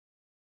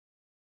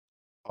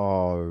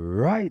All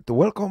right,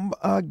 welcome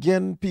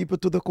again, people,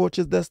 to the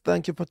coach's desk.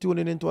 Thank you for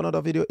tuning in to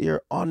another video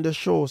here on the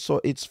show.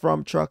 So it's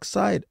from track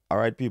side. All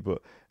right, people.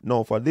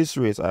 Now for this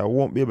race, I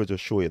won't be able to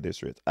show you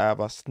this race. I have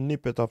a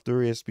snippet of the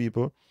race,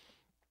 people.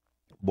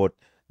 But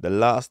the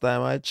last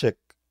time I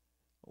checked,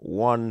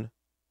 one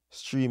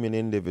streaming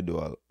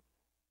individual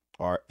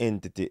or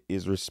entity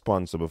is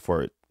responsible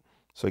for it.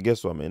 So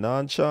guess what, man?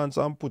 Not chance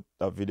I'm put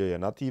a video here.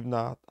 Not even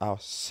a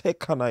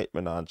second night,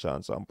 man. Not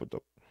chance I'm put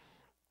up.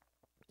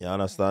 You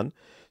understand?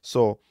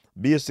 So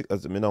basic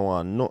as me no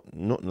want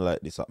nothing like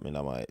this happening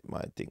in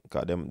my thing.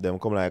 Cause them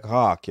come like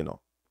hawk, you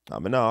know. I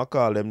mean now I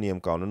call them name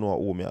cause I know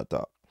who me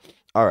attack.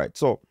 Alright,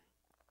 so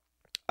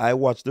I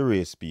watch the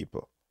race,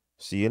 people.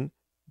 Seeing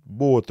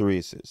both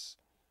races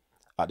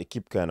at the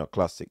Keep Kind of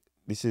Classic.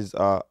 This is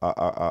a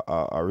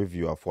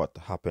review of what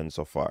happened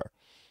so far.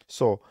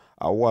 So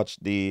I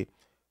watched the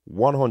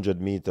 100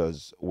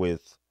 meters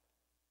with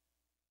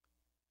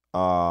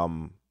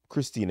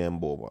Christine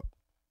Mboma.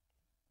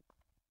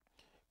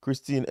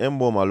 Christine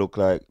Mboma look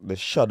like the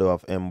shadow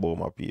of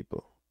Mboma,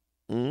 people.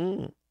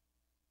 Mm.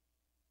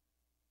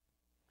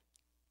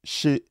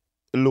 She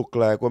look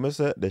like, what me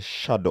say, the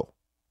shadow.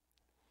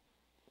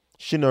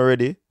 She not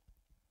ready.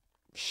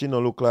 She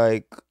not look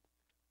like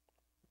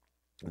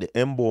the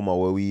Mboma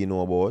where we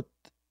know about.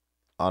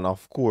 And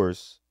of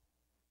course,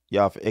 you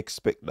have to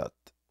expect that.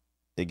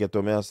 You get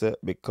what I say?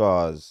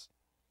 Because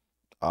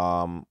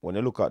when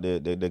you look at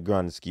the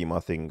grand scheme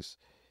of things,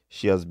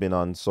 she has been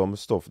on some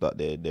stuff that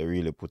they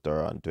really put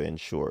her on to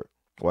ensure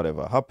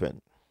whatever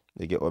happened.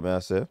 You get what I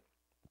say?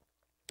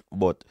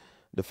 But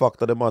the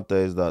fact of the matter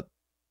is that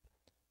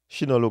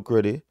she no look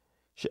ready.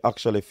 She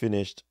actually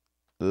finished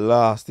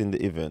last in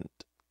the event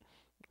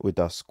with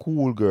a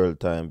schoolgirl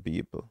time,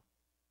 people.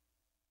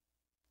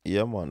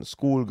 Yeah, man,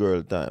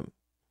 schoolgirl time.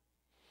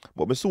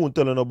 But me soon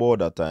telling about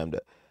that time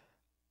that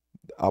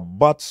a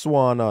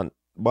Botswana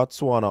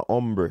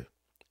hombre,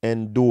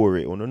 Endore,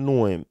 you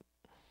know him.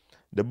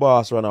 The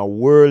boss ran a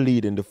world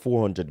lead in the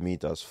 400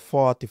 meters,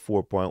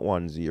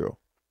 44.10.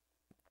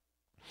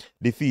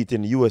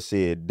 Defeating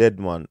USA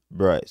Deadman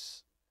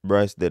Bryce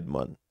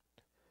Deadman,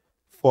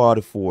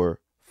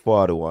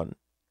 44-41.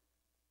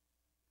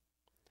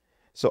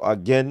 So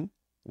again,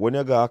 when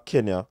you go to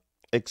Kenya,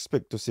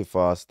 expect to see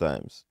fast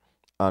times.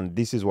 And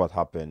this is what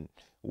happened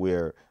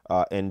where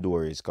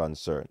Endure is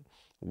concerned.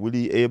 Will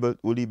he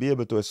be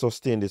able to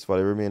sustain this for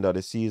the remainder of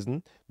the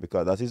season?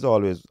 Because that is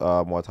always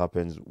what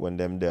happens when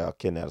them there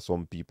Kenya.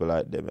 Some people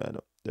like them, you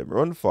know, them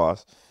run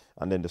fast,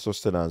 and then the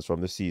sustenance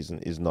from the season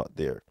is not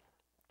there.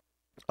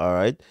 All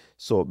right.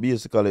 So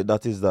basically,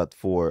 that is that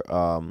for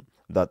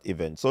that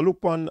event. So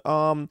look on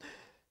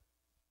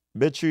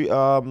Betri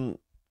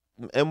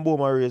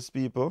Mboma race,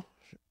 people.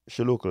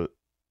 She look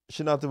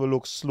she not even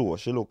look slow.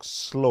 She looks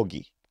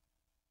sluggy.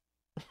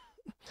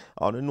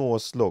 I don't know a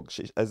slug.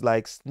 It's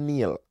like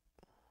snail.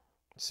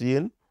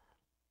 Seeing?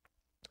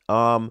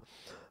 Um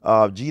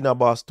Gina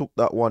Boss took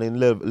that one in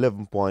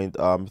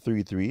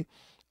 11.33.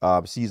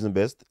 Season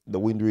best. The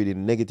wind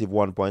reading negative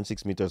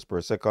 1.6 meters per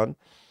second.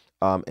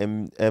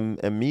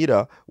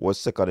 Emida was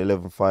second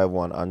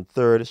 11.51 and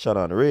third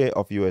Shannon Ray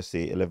of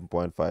USA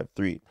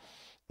 11.53.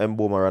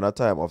 Mboma ran a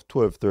time of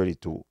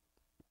 12.32.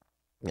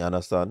 You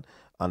understand?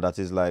 And that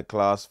is like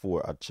class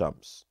 4 at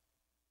champs.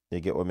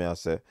 You get what me I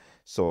say?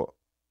 So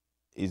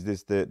is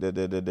this the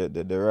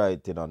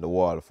writing on the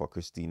wall for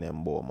Christine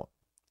Mboma?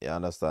 You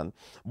understand?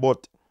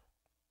 But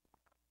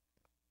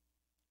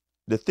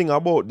the thing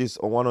about this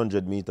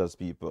 100 meters,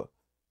 people,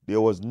 there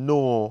was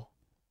no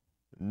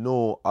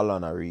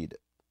Alana Reid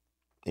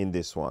in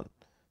this one.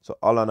 So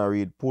Alana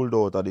Reid pulled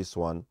out of this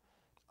one,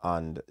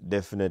 and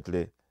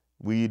definitely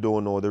we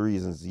don't know the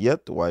reasons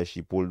yet why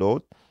she pulled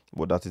out,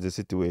 but that is the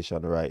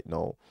situation right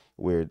now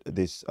where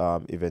this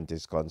event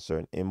is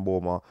concerned.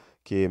 Mboma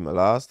came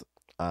last,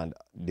 and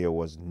there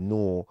was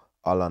no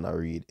Alana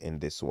Reid in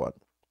this one.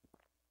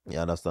 You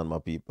understand, my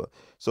people?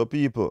 So,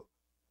 people,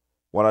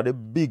 one of the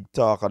big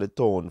talk of the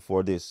town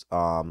for this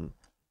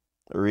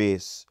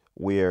race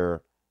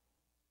where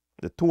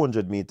the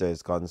 200 meter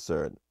is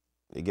concerned.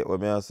 You get what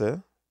me I say?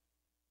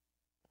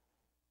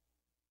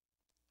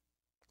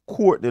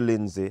 Courtney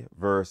Lindsay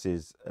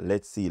versus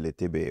Letsile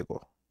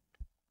Tebogo.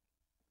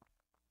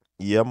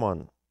 Yeah,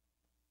 man.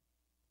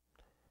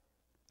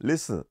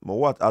 Listen,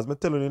 as me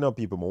telling you now,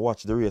 people, I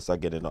watch the race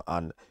again, you know,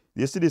 and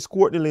you see this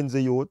Courtney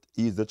Lindsay youth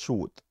is the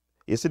truth.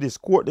 You see this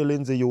Courtney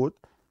Lindsay youth,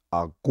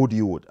 a good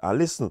youth. And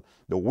listen,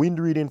 the wind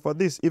reading for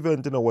this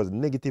event, you know, was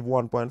negative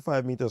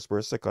 1.5 meters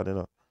per second, you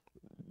know.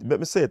 Let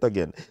me say it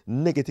again,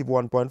 negative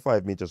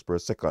 1.5 meters per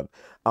second.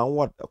 And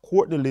what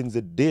Courtney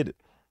Lindsay did,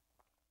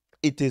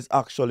 it is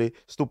actually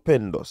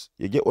stupendous.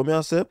 You get what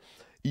I say?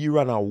 He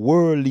ran a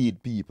world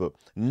lead, people,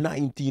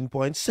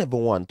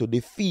 19.71 to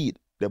defeat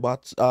the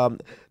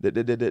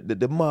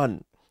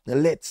man.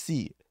 Let's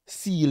see,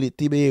 Letsile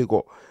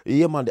Tebogo.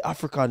 Yeah, man, the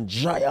African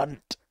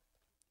giant.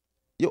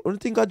 You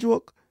don't think a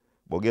joke?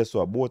 But guess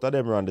what? Both of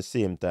them ran the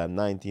same time,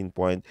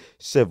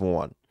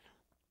 19.71.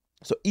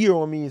 So here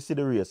on me, you see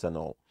the race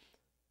now.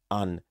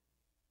 And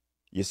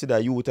you see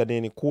that youth and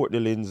then Courtney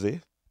Lindsay.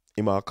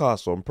 It might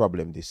cause some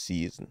problem this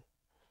season.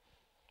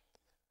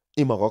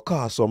 It might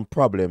cause some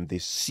problem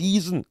this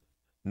season.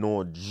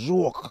 No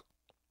joke.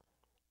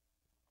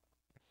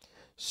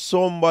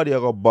 Somebody a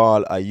go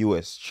ball a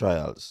US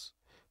trials.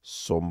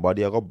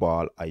 Somebody a go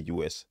ball a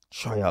US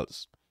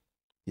trials.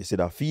 You see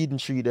that feeding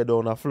tree there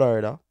down in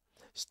Florida?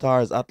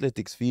 Stars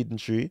Athletics feeding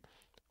tree.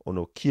 Oh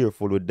no,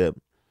 careful with them.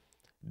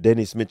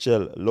 Dennis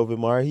Mitchell, love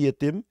him or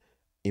hate him,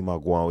 he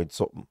might go on with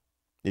something.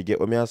 You get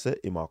what me I say?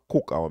 He might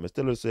cook. And when I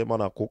tell you say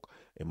man a cook,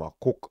 he might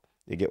cook.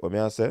 You get what me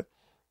I say?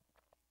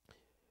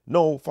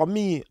 Now, for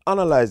me,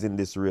 analyzing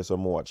this race,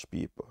 when I watch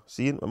people,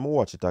 see, when I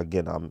watch it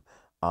again,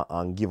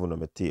 I'm giving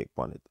them a take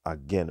on it.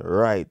 Again,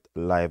 right,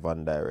 live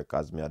and direct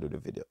as me I do the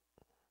video.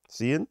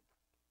 Seeing?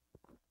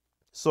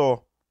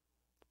 So,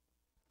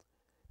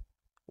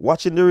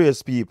 watching the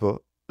race,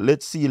 people,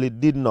 Letsile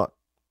did not.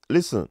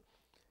 Listen,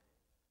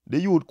 the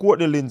youth,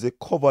 Courtney Lindsay,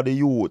 covered the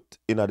youth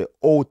in the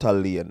outer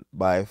lane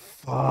by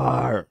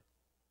far.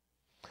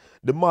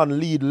 The man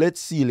lead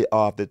Letsile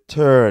off the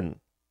turn.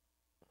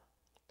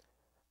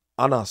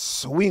 And a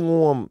swing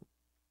home.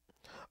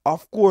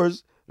 Of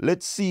course,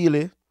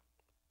 Letsile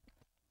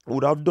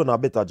would have done a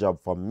better job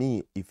for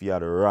me if he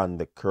had run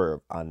the curve.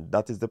 And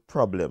that is the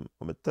problem.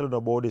 I'm telling you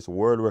about this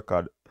world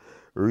record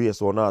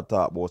race. We're not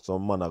talk about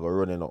some man that go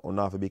running. You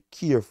have to be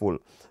careful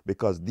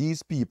because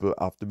these people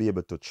have to be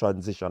able to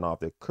transition off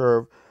the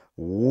curve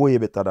way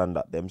better than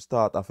that. Them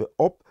start off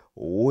up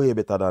way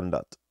better than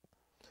that.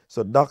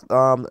 So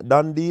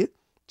Dandy,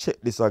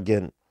 check this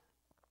again.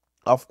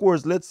 Of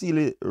course,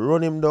 Letsile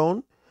run him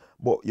down.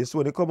 But you see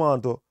when you come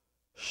on to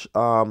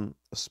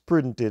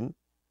sprinting,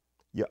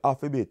 you have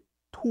to be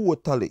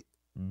totally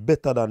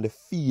better than the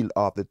feel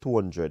of the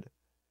 200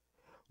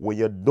 when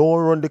you don't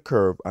run the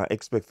curve and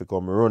expect to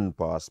come run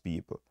past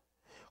people.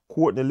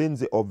 Courtney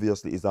Lindsay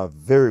obviously is a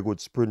very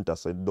good sprinter,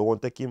 so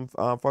don't take him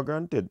for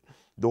granted.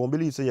 Don't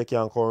believe so you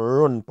can come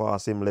run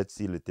past him,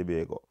 Letsile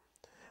Tebogo.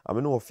 I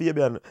mean, no,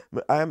 Fabian,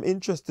 I am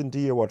interested to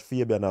hear what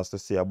Fabian has to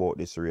say about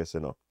this race, you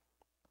know.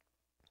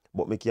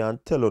 But me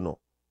can't tell you no.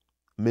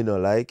 Me no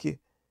like it.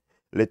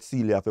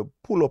 Letsile have to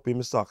pull up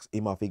him socks.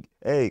 Him have to,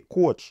 hey,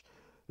 coach.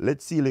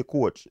 Letsile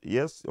coach.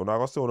 Yes, you're not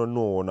going to say you don't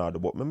know or not,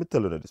 but let me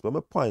tell you this. Let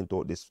me point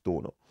out this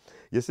too now.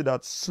 You see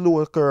that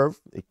slow curve?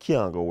 It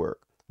can't go work.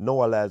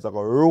 No allies are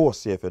going to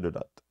roast you if you do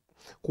that.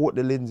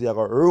 Courtney Lindsay are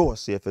going to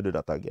roast you if you do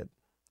that again.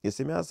 You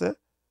see me I say?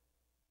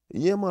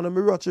 Yeah, man, I'm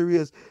a watch a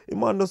race. He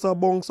man does a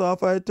bounce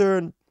off a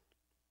turn.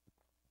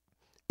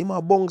 Him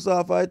a bounce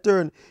off a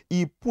turn.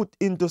 He put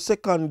into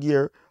second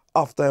gear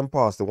after him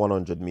passed the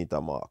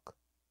 100-meter mark.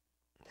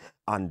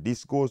 And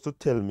this goes to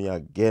tell me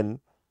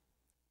again,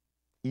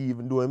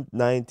 even though him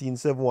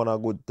 1971 a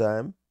good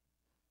time,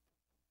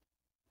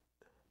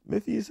 me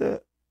feel say,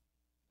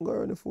 go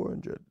around the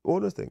 400. What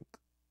do you think?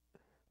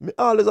 Me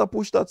always a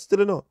push that still,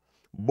 you know.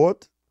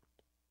 But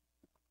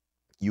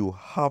you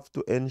have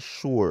to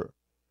ensure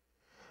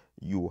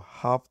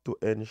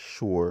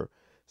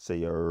say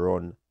you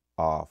run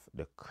off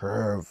the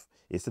curve.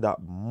 You see that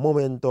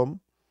momentum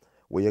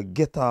where you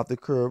get off the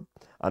curve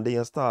and then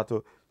you start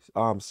to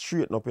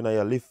straighten up in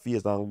your left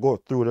face and go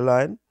through the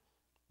line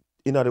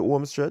in the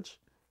home stretch.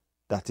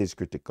 That is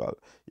critical.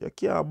 You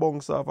can't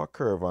bounce off a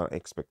curve and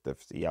expect to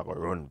see you go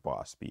run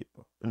past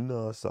people.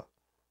 No, sir.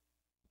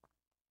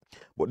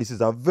 But this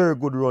is a very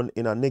good run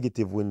in a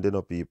negative wind, you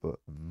know, people.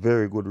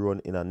 Very good run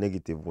in a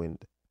negative wind.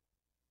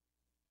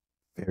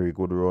 Very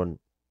good run.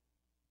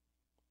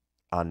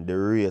 And the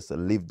race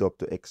lived up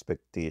to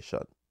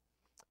expectation.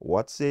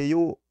 What say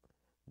you?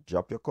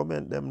 Drop your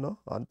comment them, no?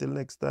 Until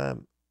next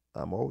time,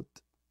 I'm out.